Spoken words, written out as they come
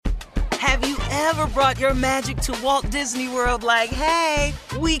Have you ever brought your magic to Walt Disney World like, hey,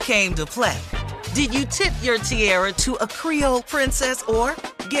 we came to play? Did you tip your tiara to a Creole princess or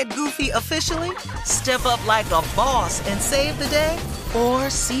get goofy officially? Step up like a boss and save the day? Or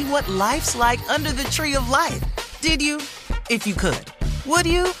see what life's like under the tree of life? Did you? If you could. Would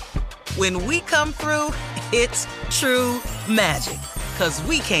you? When we come through, it's true magic. 'Cause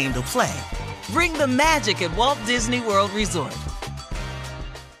we came to play. Bring the magic at Walt Disney World Resort.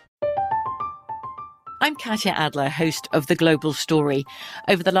 I'm Katya Adler, host of The Global Story.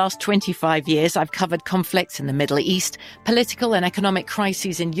 Over the last 25 years, I've covered conflicts in the Middle East, political and economic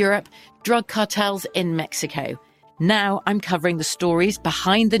crises in Europe, drug cartels in Mexico. Now I'm covering the stories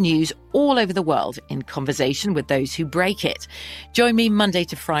behind the news all over the world in conversation with those who break it. Join me Monday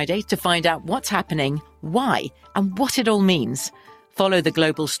to Friday to find out what's happening, why, and what it all means. Follow The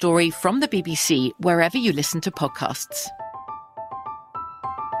Global Story from the BBC wherever you listen to podcasts.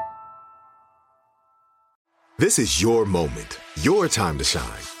 This is your moment, your time to shine,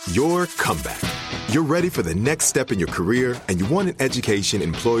 your comeback. You're ready for the next step in your career, and you want an education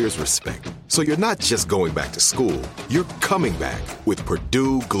employers respect. So you're not just going back to school, you're coming back with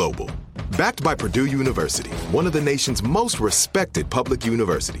Purdue Global. Backed by Purdue University, one of the nation's most respected public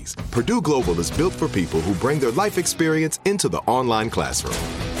universities, Purdue Global is built for people who bring their life experience into the online classroom.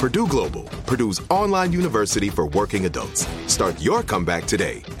 Purdue Global, Purdue's online university for working adults. Start your comeback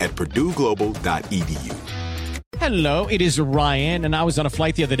today at purdueglobal.edu. Hello, it is Ryan, and I was on a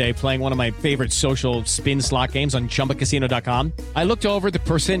flight the other day playing one of my favorite social spin slot games on ChumbaCasino.com. I looked over at the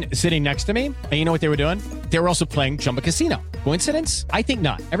person sitting next to me, and you know what they were doing? They were also playing Chumba Casino. Coincidence? I think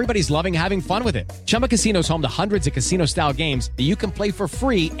not. Everybody's loving having fun with it. Chumba Casino is home to hundreds of casino-style games that you can play for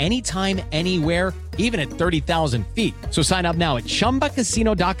free anytime, anywhere, even at 30,000 feet. So sign up now at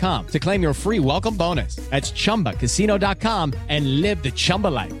ChumbaCasino.com to claim your free welcome bonus. That's ChumbaCasino.com and live the Chumba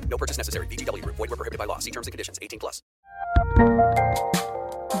life. No purchase necessary. VGW. Void where prohibited by law. See terms and conditions. 18+.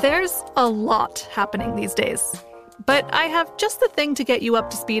 There's a lot happening these days. But I have just the thing to get you up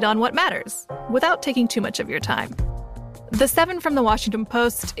to speed on what matters, without taking too much of your time. The 7 from the Washington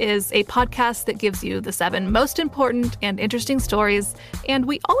Post is a podcast that gives you the 7 most important and interesting stories, and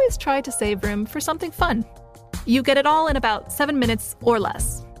we always try to save room for something fun. You get it all in about 7 minutes or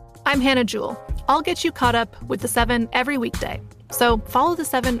less. I'm Hannah Jewell. I'll get you caught up with the 7 every weekday. So follow the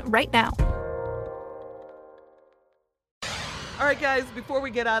 7 right now. All right, guys, before we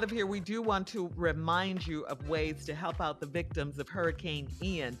get out of here, we do want to remind you of ways to help out the victims of Hurricane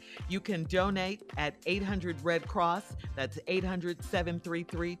Ian. You can donate at 800 Red Cross. That's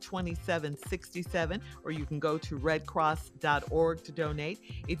 800-733-2767. Or you can go to redcross.org to donate.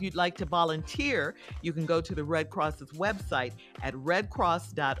 If you'd like to volunteer, you can go to the Red Cross's website at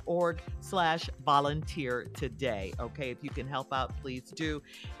redcross.org/volunteer today. Okay, if you can help out, please do.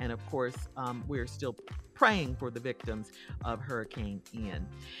 And of course, we're still praying for the victims of Hurricane Ian.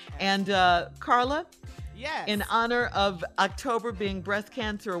 And Carla, yes, in honor of October being Breast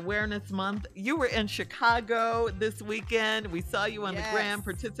Cancer Awareness Month, you were in Chicago this weekend. We saw you on the gram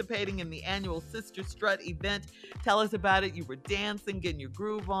participating in the annual Sister Strut event. Tell us about it. You were dancing, getting your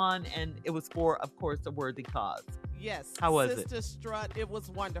groove on, and it was for, of course, a worthy cause. Yes. How was it? Sister Strut, it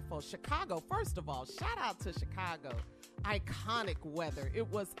was wonderful. Chicago, first of all, shout out to Chicago. Iconic weather. It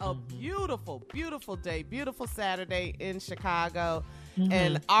was a beautiful, beautiful day, beautiful Saturday in Chicago.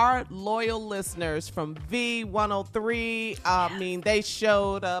 And our loyal listeners from V103, they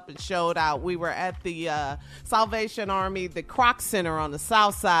showed up and showed out. We were at the Salvation Army, the Kroc Center on the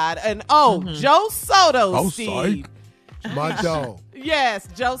South Side. And Joe Soto, Steve. My dog. Yes,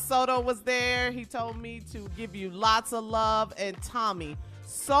 Joe Soto was there. He told me to give you lots of love. And Tommy,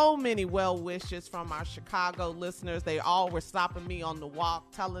 so many well wishes from our Chicago listeners. They all were stopping me on the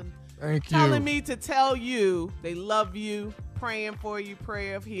walk, telling me to tell you they love you, praying for you,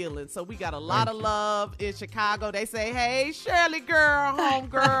 prayer of healing. So we got a lot of love in Chicago. They say, hey, Shirley girl, home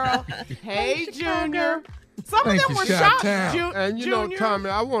girl. Hey, Junior. Some of them were shocked. And you know, Tommy,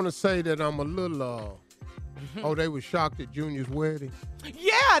 I want to say that I'm a little, they were shocked at Junior's wedding.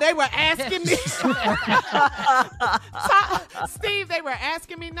 Yeah, they were asking me. Steve, they were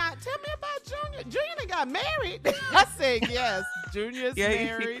asking me tell me about Junior. Junior got married. I said, yes, Junior's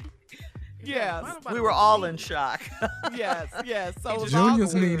married. Yes. We were all in shock. Yes. So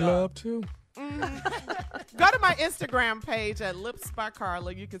Juniors need love, too. Go to my Instagram page at Lips by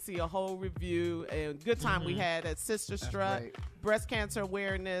Carla. You can see a whole review and good time we had at Sister Strut, breast cancer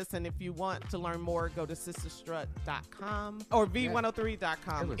awareness. And if you want to learn more, go to sisterstrut.com or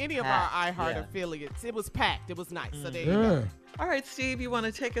v103.com. Any of our iHeart affiliates. It was packed. It was nice. So there you go. All right, Steve, you want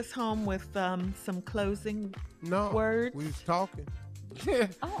to take us home with some closing words? We was talking.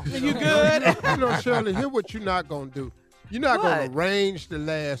 You good? You know, Shirley, here's what you're not going to do. You're not going to arrange the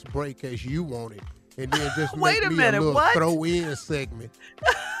last break as you want it and then just make me a little throw-in segment.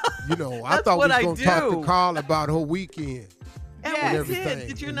 You know, I thought we was going to talk to Carl about her weekend. And everything.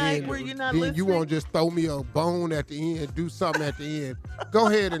 Did you not? Were you not listening? You want to just throw me a bone at the end, do something at the end. Go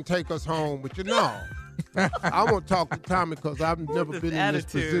ahead and take us home. But I want to talk to Tommy because I've never been in this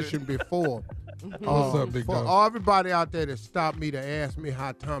position before. What's up, big dog? For all everybody out there that stopped me to ask me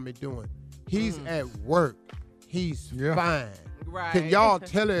how Tommy doing, he's at work. He's fine. Right. Can y'all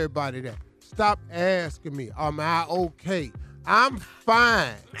tell everybody that? Stop asking me, am I okay? I'm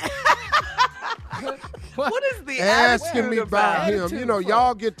fine. What is the asking me about him? You know,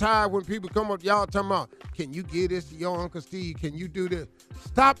 y'all get tired when people come up, y'all talking about, can you give this to your Uncle Steve? Can you do this?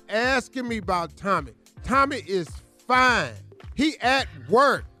 Stop asking me about Tommy. Tommy is fine. He at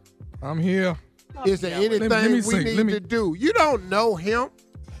work. I'm here. Is there anything we need to do? You don't know him.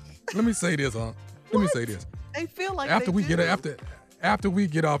 Let me say this, Let me say this. They feel like after we get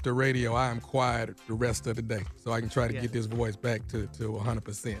off the radio, I am quiet the rest of the day, so I can try to get this voice back to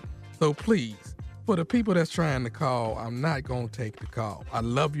 100%. So please, for the people that's trying to call, I'm not gonna take the call. I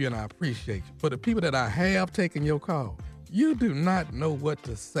love you and I appreciate you. For the people that I have taken your call, you do not know what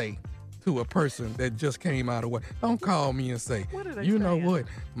to say to a person that just came out of work. Don't call me and say, you know what,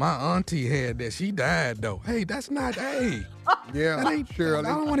 my auntie had that. She died though. Hey, that's not. Hey, Shirley.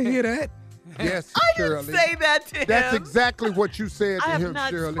 I don't want to hear that. Yes, I Shirley. didn't say that to him. That's exactly what you said to him, Shirley. I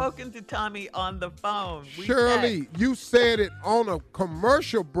have not spoken to Tommy on the phone. Shirley, you said it on a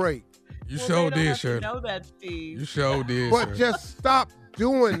commercial break. You sure did, Shirley. Know that, Steve. You sure did, But just stop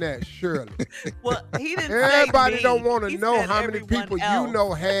doing that, Shirley. Well, he didn't Everybody say me. don't want to He know said how many people else. you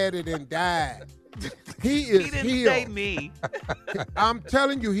know had it and died. He didn't healed. say me. I'm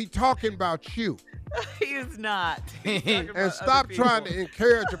telling you, he talking about you. He is not. And stop trying to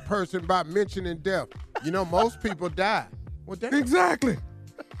encourage a person by mentioning death. You know, most people die. Well, exactly.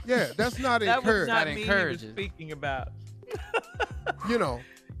 Yeah, that's not encouraging. That was not me he was speaking about. You know,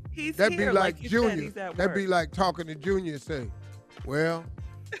 he's that'd be here, like you Junior. said, That'd be like talking to Junior and say, well,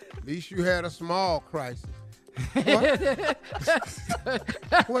 at least you had a small crisis. What?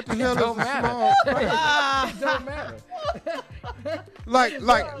 What the hell is a small crisis? It don't matter.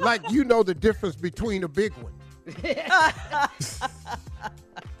 Like you know the difference between a big one.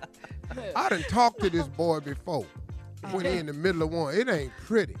 I done talked to this boy before. When he in the middle of one, it ain't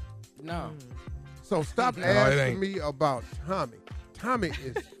pretty. No. So stop asking me about Tommy. Tommy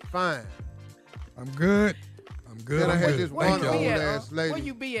is fine. I'm good. Then I had this one old ass lady. Where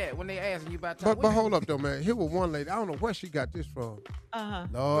you be at when they asking you about Tommy? But hold up though, man. Here was one lady. I don't know where she got this from.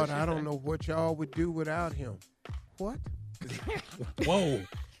 Lord, I don't know what y'all would do without him. What? Whoa.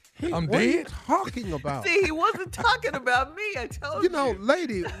 I'm what dead? Are you talking about? See, he wasn't talking about me. I told you. You know,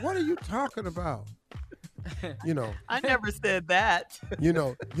 lady, what are you talking about? You know. I never said that. You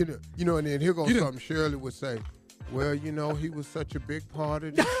know, and then here goes something Shirley would say. Well, you know, he was such a big part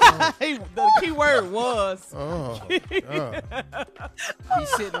of this. The key word was. He's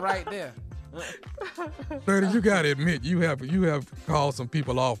sitting right there. 30, you got to admit, you have called some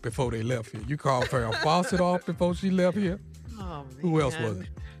people off before they left here. You called Farrah Fawcett off before she left here. Oh, who else was it?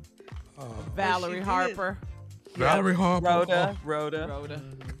 Valerie Harper. Valerie Harper. Rhoda.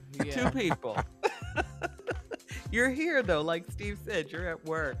 Yeah. 2 people. You're here, though. Like Steve said, you're at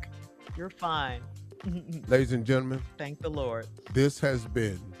work. You're fine. Ladies and gentlemen. Thank the Lord. This has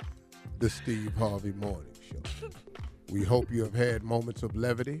been the Steve Harvey Morning Show. We hope you have had moments of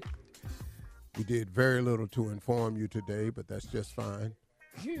levity. We did very little to inform you today, but that's just fine.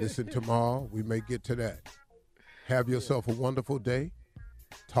 Listen tomorrow. We may get to that. Have yourself a wonderful day.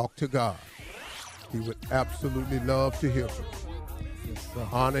 Talk to God. He would absolutely love to hear from you.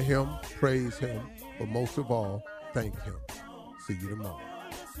 Honor him, praise him, but most of all, thank him. See you tomorrow.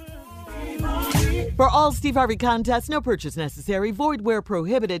 For all Steve Harvey contests, no purchase necessary, void where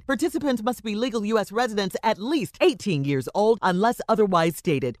prohibited. Participants must be legal U.S. residents at least 18 years old unless otherwise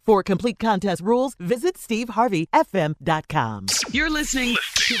stated. For complete contest rules, visit SteveHarveyFM.com. You're listening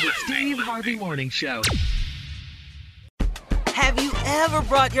to the Steve Harvey Morning Show. Have you ever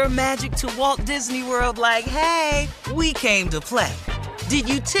brought your magic to Walt Disney World like, hey, we came to play? Did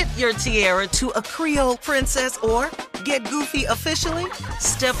you tip your tiara to a Creole princess or get goofy officially?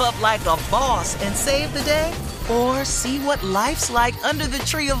 Step up like a boss and save the day? Or see what life's like under the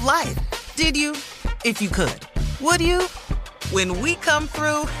tree of life? Did you? If you could. Would you? When we come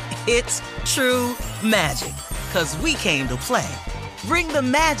through, it's true magic. 'Cause we came to play. Bring the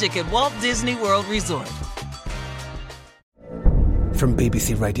magic at Walt Disney World Resort. From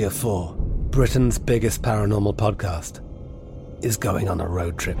BBC Radio 4, Britain's biggest paranormal podcast is going on a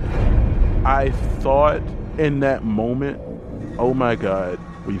road trip. I thought in that moment, oh my God,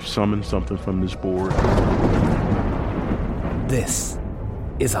 we've summoned something from this board. This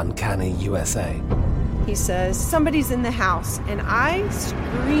is Uncanny USA. He says, somebody's in the house, and I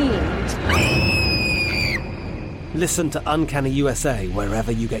screamed. Listen to Uncanny USA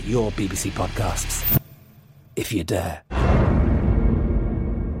wherever you get your BBC podcasts, if you dare.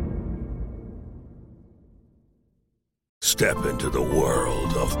 Step into the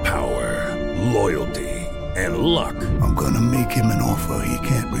world of power, loyalty, and luck. I'm gonna make him an offer he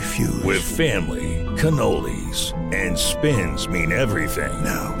can't refuse. With family, cannolis, and spins mean everything.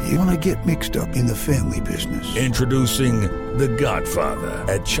 Now, you wanna get mixed up in the family business. Introducing The Godfather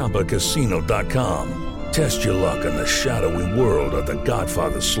at ChumbaCasino.com. Test your luck in the shadowy world of The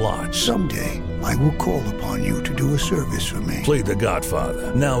Godfather slot. Someday, I will call upon you to do a service for me. Play The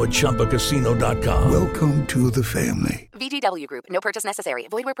Godfather, now at ChumbaCasino.com. Welcome to the family. VGW Group. No purchase necessary.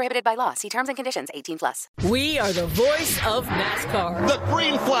 Void where prohibited by law. See terms and conditions. 18+. We are the voice of NASCAR. The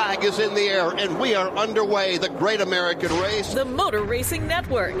green flag is in the air, and we are underway. The great American race. The Motor Racing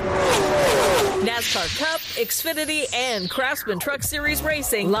Network. NASCAR Cup, Xfinity, and Craftsman Truck Series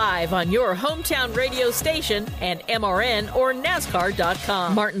Racing live on your hometown radio station and MRN or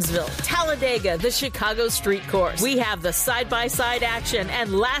NASCAR.com. Martinsville, Talladega, the Chicago Street Course. We have the side-by-side action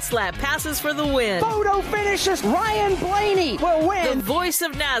and last lap passes for the win. Photo finishes. Ryan Blaney will win. The voice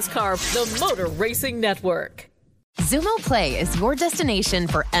of NASCAR, the Motor Racing Network. Xumo Play is your destination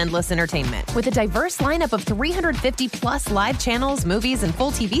for endless entertainment. With a diverse lineup of 350-plus live channels, movies, and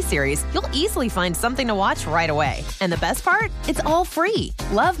full TV series, you'll easily find something to watch right away. And the best part? It's all free.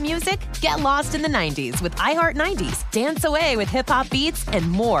 Love music? Get lost in the 90s with iHeart 90s, dance away with hip-hop beats, and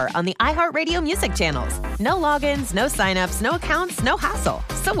more on the iHeartRadio music channels. No logins, no signups, no accounts, no hassle.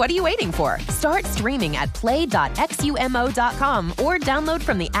 So what are you waiting for? Start streaming at play.xumo.com or download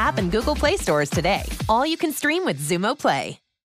from the app and Google Play stores today. All you can stream with Xumo Play.